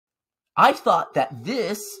I thought that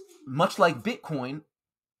this, much like Bitcoin,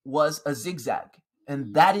 was a zigzag,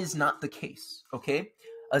 and that is not the case, okay?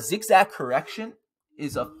 A zigzag correction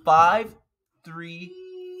is a 5-3-5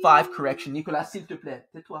 correction. Nicolas, s'il te plaît,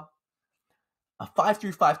 tais-toi. A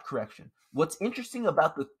 5-3-5 correction. What's interesting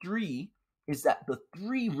about the 3 is that the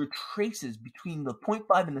 3 retraces between the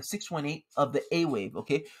 0.5 and the 618 of the A wave,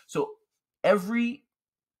 okay? So every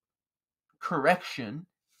correction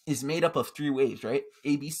is made up of 3 waves, right?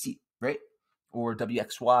 ABC, right? Or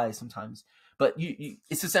WXY sometimes. But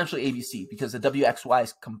it's essentially ABC because the WXY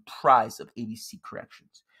is comprised of ABC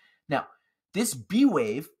corrections. Now, this B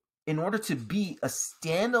wave, in order to be a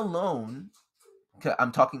standalone,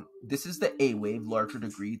 I'm talking, this is the A wave, larger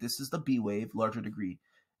degree. This is the B wave, larger degree.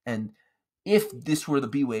 And if this were the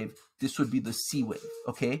B wave, this would be the C wave,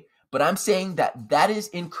 okay? But I'm saying that that is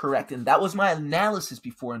incorrect. And that was my analysis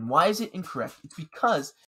before. And why is it incorrect? It's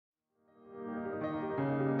because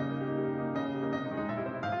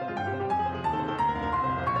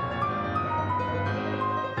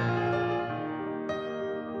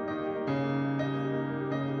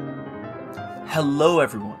hello,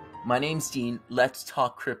 everyone. My name's Dean. Let's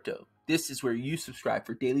talk crypto. This is where you subscribe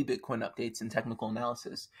for daily Bitcoin updates and technical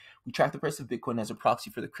analysis. We track the price of Bitcoin as a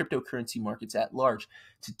proxy for the cryptocurrency markets at large.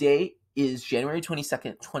 Today is January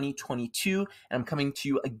 22nd, 2022, and I'm coming to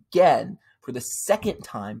you again for the second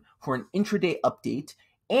time for an intraday update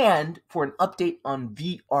and for an update on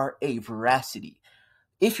VRA, veracity.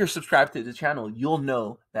 If you're subscribed to the channel, you'll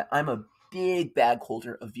know that I'm a big bag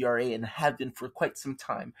holder of VRA and have been for quite some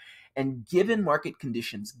time. And given market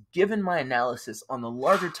conditions, given my analysis on the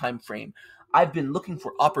larger time frame, I've been looking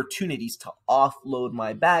for opportunities to offload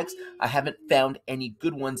my bags. I haven't found any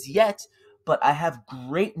good ones yet, but I have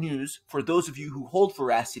great news for those of you who hold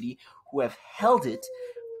veracity, who have held it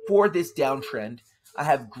for this downtrend. I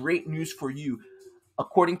have great news for you.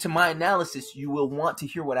 According to my analysis, you will want to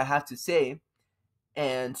hear what I have to say.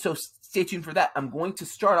 And so stay tuned for that. I'm going to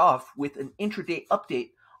start off with an intraday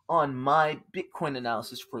update on my Bitcoin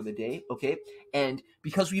analysis for the day, okay? And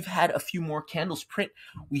because we've had a few more candles print,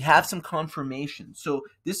 we have some confirmation. So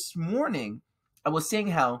this morning, I was saying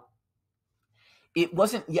how it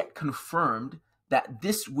wasn't yet confirmed that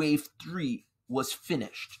this wave 3 was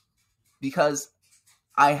finished because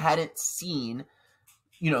I hadn't seen,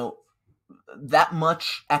 that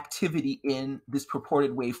much activity in this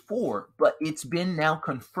purported wave 4, but it's been now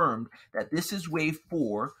confirmed that this is wave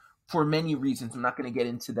 4 for many reasons. I'm not going to get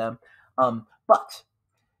into them. But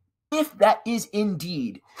if that is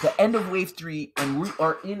indeed the end of wave 3 and we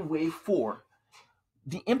are in wave 4,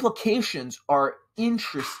 the implications are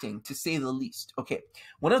interesting to say the least. Okay,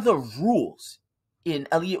 one of the rules in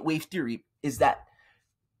Elliott wave theory is that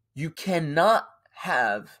you cannot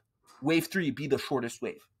have wave 3 be the shortest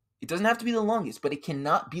wave. It doesn't have to be the longest, but it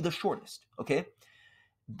cannot be the shortest, okay?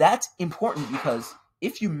 That's important because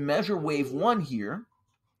if you measure wave 1 here,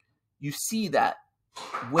 you see that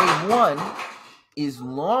wave 1 is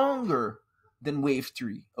longer than wave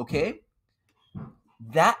 3, okay?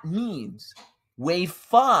 That means wave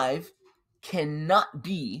 5 cannot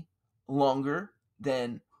be longer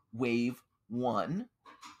than wave 1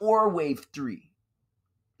 or wave 3,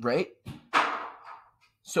 right?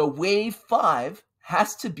 So wave 5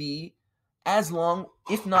 has to be as long,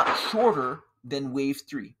 if not shorter, than wave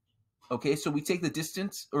 3. Okay, so we take the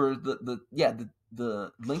distance or the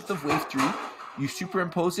length of wave 3, you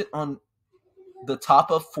superimpose it on the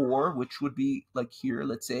top of 4, which would be like here,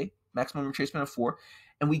 let's say, maximum retracement of 4,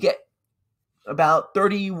 and we get about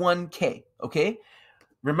 31K, okay?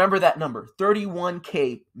 Remember that number,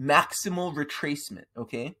 31K maximal retracement,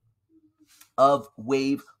 okay, of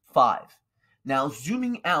wave 5. Now,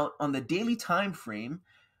 zooming out on the daily time frame,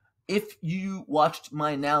 if you watched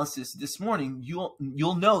my analysis this morning, you'll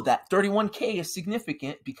know that 31K is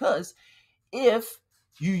significant because if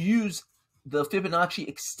you use the Fibonacci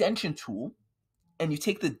extension tool and you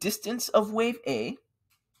take the distance of wave A,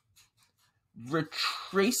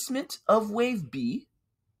 retracement of wave B,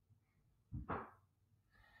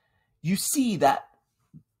 you see that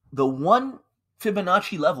the one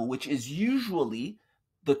Fibonacci level, which is usually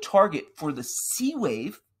the target for the C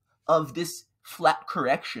wave of this flat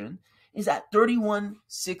correction, is at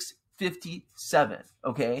 31,657,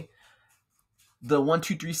 okay? The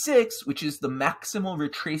 1236, which is the maximal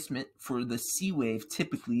retracement for the C wave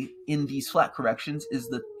typically in these flat corrections, is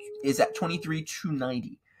at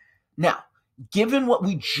 23,290. Now, given what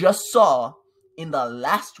we just saw in the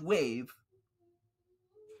last wave,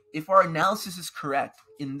 if our analysis is correct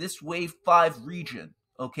in this wave 5 region,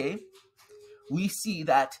 okay, we see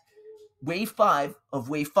that wave 5 of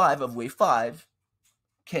wave 5 of wave 5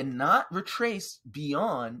 cannot retrace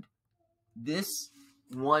beyond this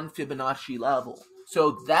one Fibonacci level.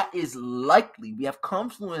 So that is likely. We have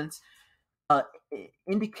confluence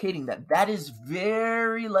indicating that that is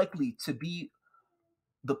very likely to be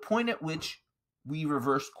the point at which we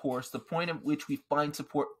reverse course, the point at which we find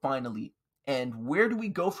support finally. And where do we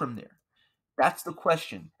go from there? That's the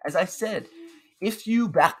question. As I said, if you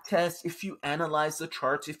backtest, if you analyze the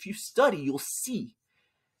charts, if you study, you'll see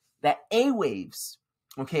that A waves,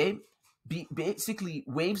 okay, basically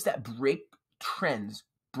waves that break trends,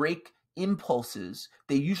 break impulses,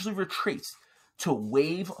 they usually retrace to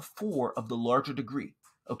wave 4 of the larger degree.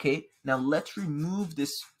 Okay, now let's remove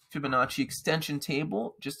this Fibonacci extension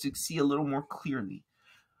table just to see a little more clearly.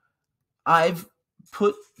 I've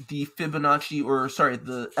put the Fibonacci, or sorry,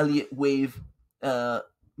 the Elliott wave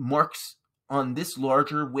marks on this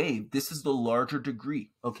larger wave. This is the larger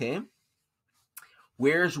degree, okay?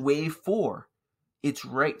 Where's wave 4? It's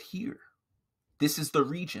right here. This is the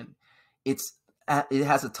region. It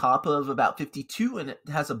has a top of about 52 and it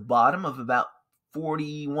has a bottom of about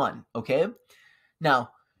 41, okay?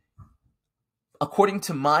 Now, according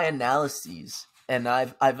to my analyses, and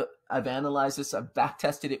I've analyzed this, I've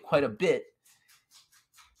backtested it quite a bit,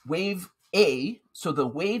 wave A, so the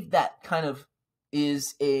wave that kind of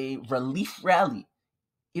is a relief rally,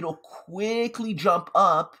 it'll quickly jump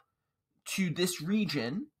up to this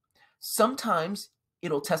region. Sometimes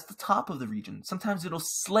it'll test the top of the region. Sometimes it'll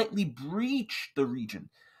slightly breach the region.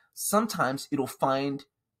 Sometimes it'll find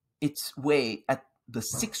its way at the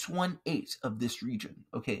 618 of this region,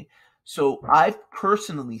 okay? So I've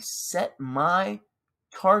personally set my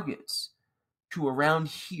targets to around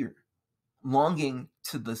here, longing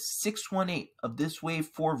to the 618 of this wave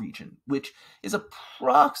 4 region, which is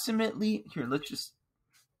approximately, here, let's just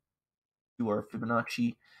do our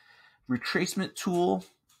Fibonacci retracement tool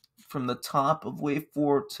from the top of wave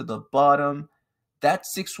 4 to the bottom. That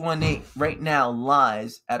 618 right now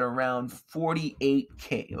lies at around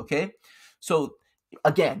 48K, okay? So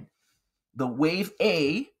again, the wave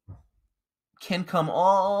A can come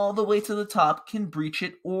all the way to the top, can breach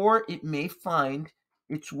it, or it may find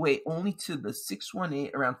its way only to the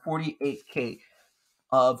 618, around 48K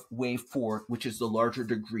of wave 4, which is the larger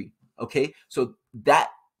degree, okay? So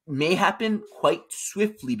that may happen quite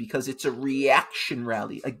swiftly because it's a reaction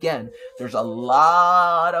rally. Again, there's a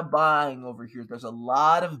lot of buying over here. There's a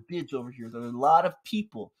lot of bids over here. There's a lot of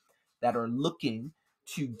people that are looking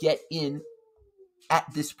to get in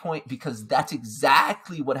at this point because that's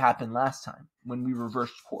exactly what happened last time when we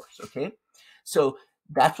reversed course, okay? So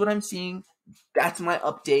that's what I'm seeing. That's my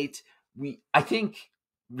update. I think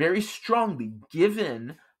very strongly,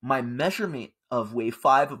 given my measurement of wave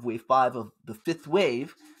 5 of the 5th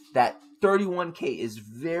wave, that 31K is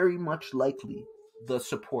very much likely the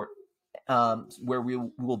support where we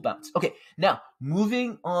will bounce. Okay, now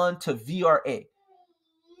moving on to VRA.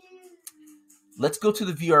 Let's go to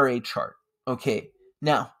the VRA chart. Okay,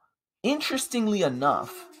 now, interestingly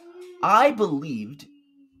enough, I believed,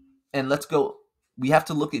 and let's go, we have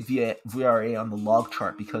to look at VRA on the log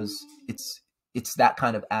chart because it's that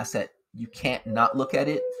kind of asset. You can't not look at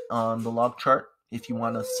it on the log chart if you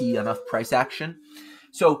want to see enough price action.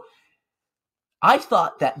 So I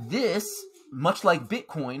thought that this, much like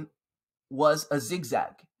Bitcoin, was a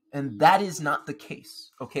zigzag, and that is not the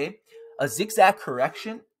case, okay? A zigzag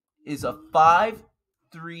correction is a 5-3-5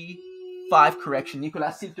 correction.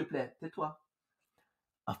 Nicolas, s'il te plaît, tais-toi.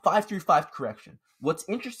 A 5-3-5 correction. What's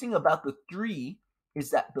interesting about the 3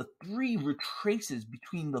 is that the 3 retraces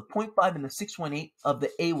between the 0.5 and the 618 of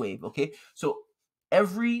the A wave, okay? So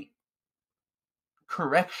every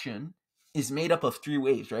correction is made up of 3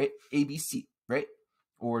 waves, right? ABC, right?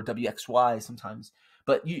 Or WXY sometimes.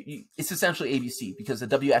 But it's essentially ABC because the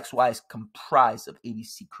WXY is comprised of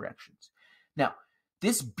ABC corrections. Now,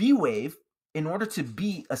 this B wave, in order to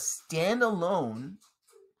be a standalone,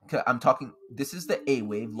 I'm talking, this is the A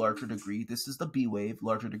wave, larger degree. This is the B wave,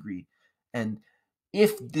 larger degree. And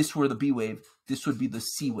if this were the B wave, this would be the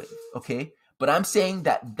C wave, okay? But I'm saying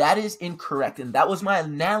that that is incorrect. And that was my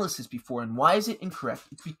analysis before. And why is it incorrect?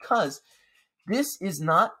 It's because this is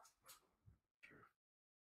not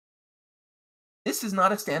a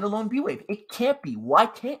standalone B wave. It can't be. Why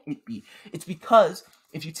can't it be? It's because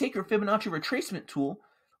if you take your Fibonacci retracement tool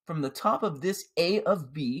from the top of this A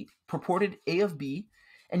of B, purported A of B,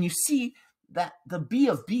 and you see that the B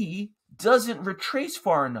of B doesn't retrace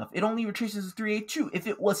far enough. It only retraces a 382. If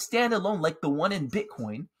it was standalone like the one in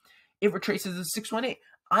Bitcoin, it retraces a 618.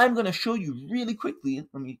 I'm going to show you really quickly.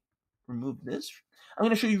 Let me remove this. I'm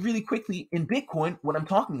going to show you really quickly in Bitcoin what I'm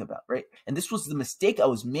talking about, right? And this was the mistake I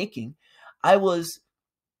was making. I was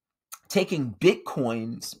taking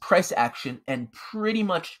Bitcoin's price action and pretty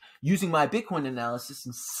much using my Bitcoin analysis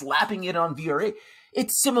and slapping it on VRA.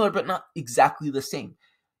 It's similar, but not exactly the same.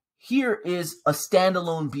 Here is a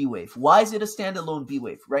standalone B wave. Why is it a standalone B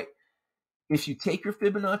wave, right? If you take your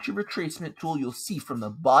Fibonacci retracement tool, you'll see from the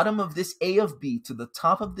bottom of this A of B to the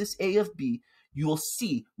top of this A of B, you will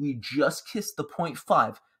see we just kissed the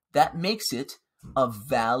 0.5. That makes it a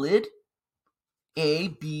valid A,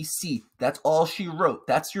 B, C. That's all she wrote.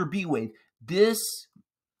 That's your B wave. This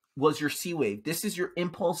was your C wave. This is your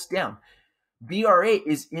impulse down. VRA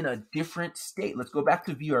is in a different state. Let's go back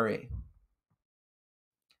to VRA.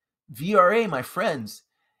 VRA, my friends,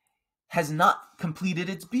 has not completed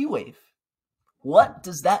its B wave. What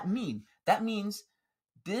does that mean? That means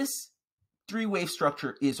this three-wave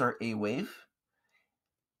structure is our A wave.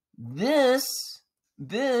 This,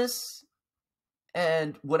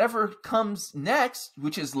 and whatever comes next,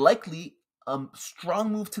 which is likely a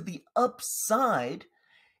strong move to the upside,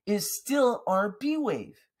 is still our B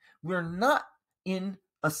wave. We're not in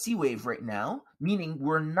a C wave right now, meaning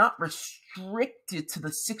we're not restricted to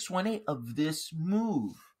the 618 of this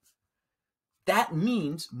move. That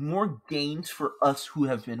means more gains for us who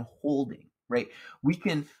have been holding, right? We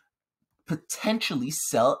can potentially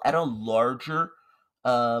sell at a larger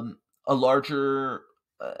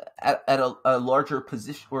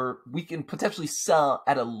position, or we can potentially sell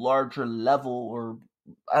at a larger level, or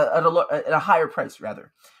at a higher price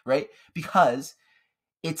rather, right? Because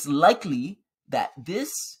it's likely that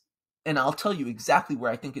this, and I'll tell you exactly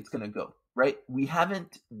where I think it's going to go, right? We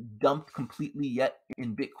haven't dumped completely yet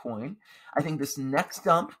in Bitcoin. I think this next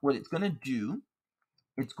dump, what it's going to do,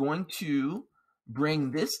 it's going to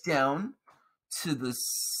bring this down to the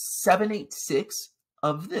 786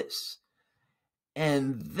 of this.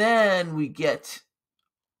 And then we get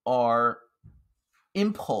our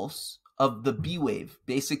impulse of the B wave,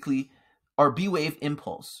 basically our B wave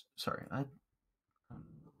impulse. Sorry,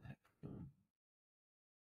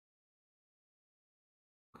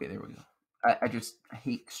 okay, there we go. I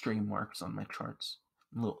hate stray marks on my charts.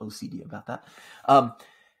 I'm a little OCD about that.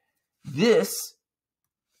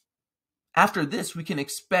 After this, we can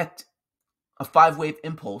expect a 5-wave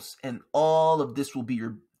impulse, and all of this will be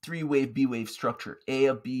your 3-wave B wave structure. A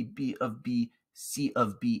of B, B of B, C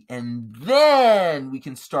of B, and then we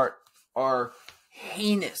can start our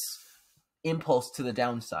heinous impulse to the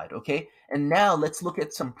downside, okay? And now let's look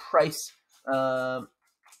at some price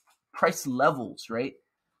levels, right?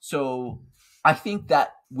 So I think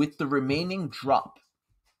that with the remaining drop,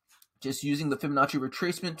 just using the Fibonacci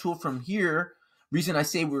retracement tool from here, reason I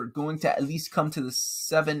say we're going to at least come to the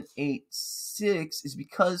 786 is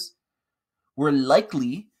because we're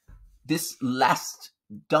likely, this last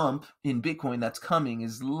dump in Bitcoin that's coming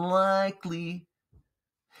is likely,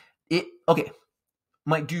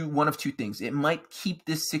 might do one of two things. It might keep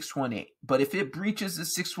this 618, but if it breaches the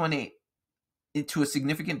 618 to a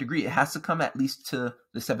significant degree, it has to come at least to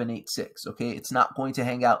the 786, okay? It's not going to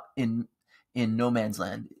hang out in no man's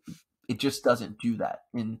land. It just doesn't do that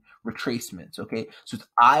in retracements, okay? So it's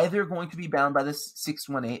either going to be bound by this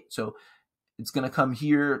 618, so it's going to come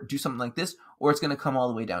here, do something like this, or it's going to come all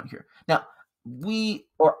the way down here. Now,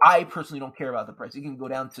 I personally don't care about the price. It can go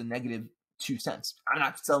down to -2 cents. I'm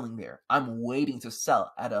not selling there. I'm waiting to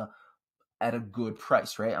sell at a good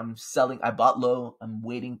price, right? I'm selling. I bought low. I'm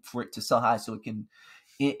waiting for it to sell high so it can,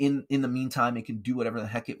 in the meantime, it can do whatever the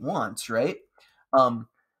heck it wants, right?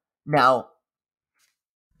 Now,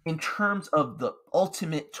 in terms of the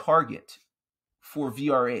ultimate target for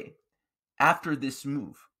VRA after this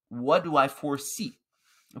move, what do I foresee?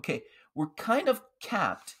 Okay, we're kind of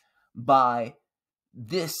capped by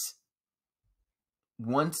this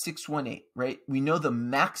 1618, right? We know the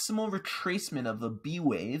maximal retracement of a B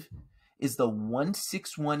wave is the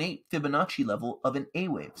 1618 Fibonacci level of an A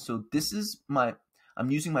wave. So this is I'm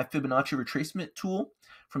using my Fibonacci retracement tool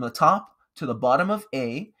from the top to the bottom of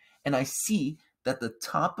A, and I see that the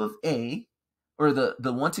top of A, or the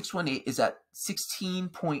 1618, is at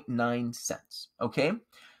 16.9 cents, okay?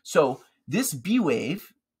 So this B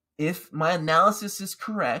wave, if my analysis is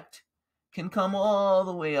correct, can come all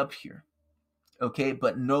the way up here, okay?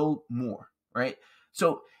 But no more, right?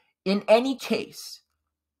 So in any case,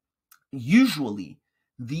 usually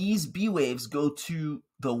these B waves go to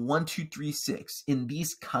the 1236 in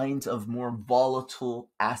these kinds of more volatile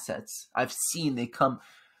assets. I've seen they come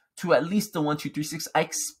to at least the 1236. I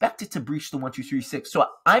expect it to breach the 1236. So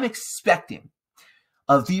I'm expecting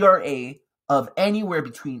a VRA of anywhere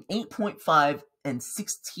between 8.5 and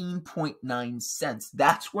 16.9 cents.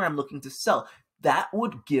 That's where I'm looking to sell. That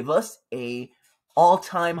would give us a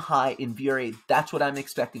all-time high in VRA. That's what I'm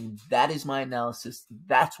expecting. That is my analysis.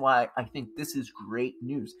 That's why I think this is great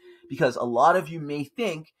news, because a lot of you may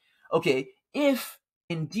think, okay, if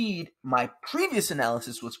indeed my previous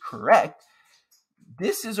analysis was correct,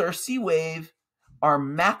 this is our C wave, our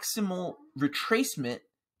maximal retracement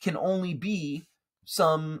can only be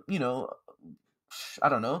some, I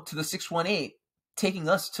don't know, to the 618, taking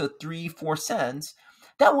us to 3-4 cents.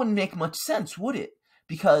 That wouldn't make much sense, would it?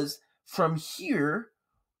 Because from here,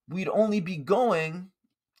 we'd only be going,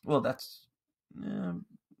 well, that's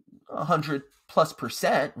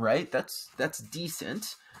 100+%, right? That's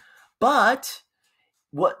decent. But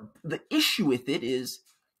what the issue with it is,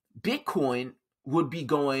 Bitcoin would be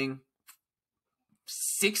going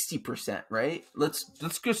 60%, right? Let's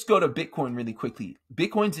just go to Bitcoin really quickly.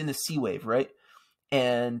 Bitcoin's in a C wave, right?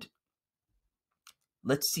 And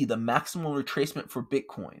let's see the maximal retracement for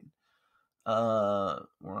Bitcoin.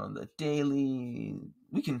 We're on the daily.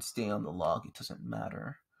 We can stay on the log. It doesn't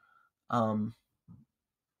matter.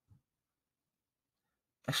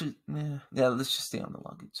 Actually, yeah, let's just stay on the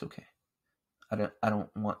log. It's okay. I don't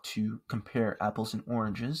want to compare apples and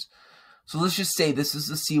oranges. So let's just say this is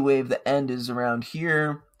the C wave. The end is around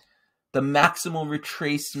here. The maximal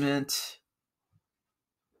retracement,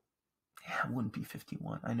 it wouldn't be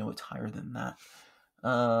 51. I know it's higher than that.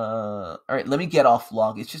 All right, let me get off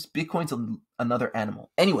log. It's just Bitcoin's another animal.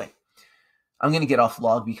 Anyway, I'm going to get off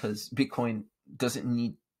log because Bitcoin doesn't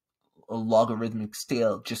need a logarithmic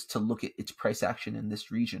scale just to look at its price action in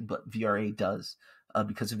this region, but VRA does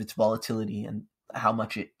because of its volatility and how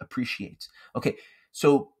much it appreciates. Okay,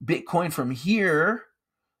 so Bitcoin from here,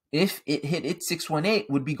 if it hit its 618,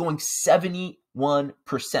 would be going 71%,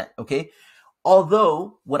 okay?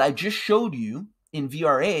 Although what I just showed you in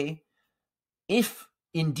VRA, if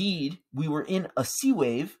indeed we were in a C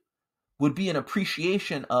wave, would be an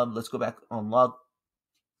appreciation of, let's go back on log.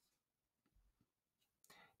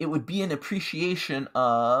 It would be an appreciation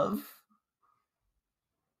of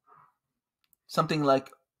something like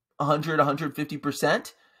 100,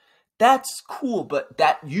 150%. That's cool, but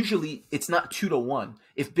that usually it's not 2-to-1.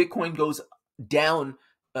 If Bitcoin goes down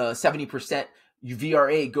 70%,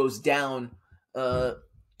 VRA goes down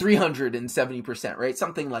 370%, right?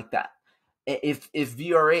 Something like that. If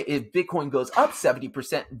Bitcoin goes up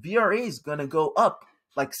 70%, VRA is gonna go up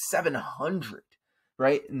like 700,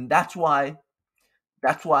 right? And that's why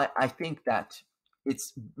I think that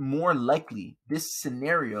it's more likely this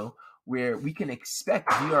scenario where we can expect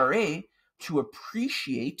VRA to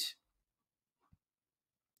appreciate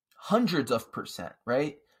hundreds of %,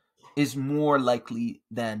 right, is more likely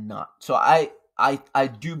than not. So I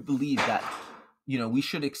do believe that, we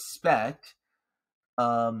should expect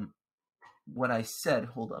what I said.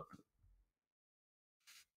 Hold up.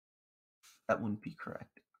 That wouldn't be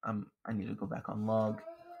correct. I need to go back on log.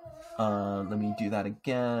 Let me do that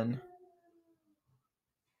again.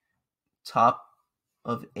 Top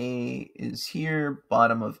of A is here.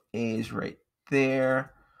 Bottom of A is right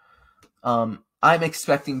there. I'm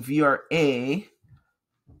expecting VRA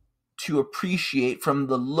to appreciate from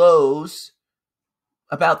the lows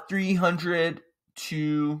about 300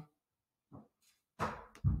 to,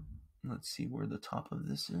 let's see where the top of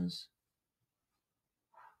this is,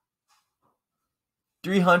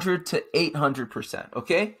 300 to 800%.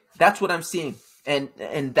 Okay, that's what I'm seeing, and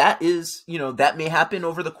that is, that may happen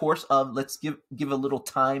over the course of, let's give a little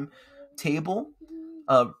time table,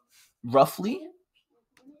 roughly.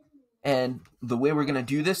 And the way we're going to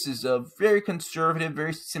do this is a very conservative,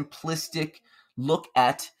 very simplistic look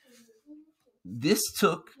at this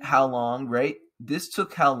took how long, right? This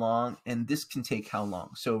took how long, and this can take how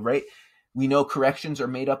long. So, right, we know corrections are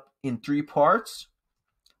made up in 3 parts.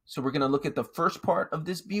 So we're going to look at the first part of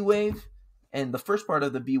this B wave, and the first part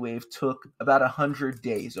of the B wave took about 100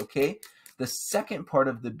 days, okay? The second part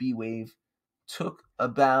of the B wave took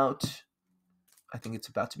about, I think it's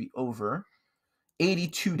about to be over,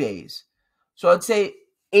 82 days. So I'd say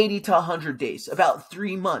 80 to 100 days, about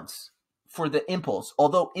 3 months for the impulse,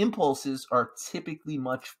 although impulses are typically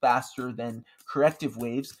much faster than corrective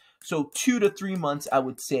waves. So 2 to 3 months, I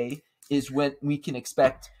would say, is when we can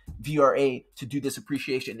expect VRA to do this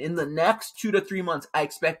appreciation. In the next 2 to 3 months, I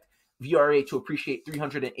expect VRA to appreciate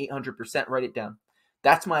 300 and 800%. Write it down.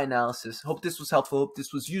 That's my analysis. Hope this was helpful. Hope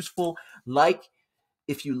this was useful.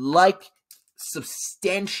 If you like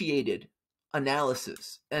substantiated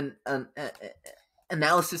analysis and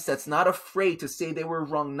analysis that's not afraid to say they were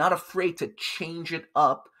wrong, not afraid to change it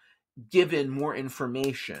up given more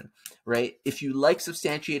information, right? If you like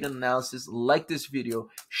substantiated analysis, like this video,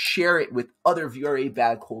 share it with other VRA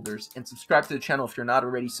bag holders, and subscribe to the channel if you're not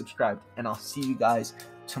already subscribed. And I'll see you guys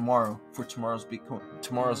tomorrow for tomorrow's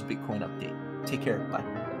Bitcoin update. Take care.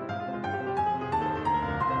 Bye.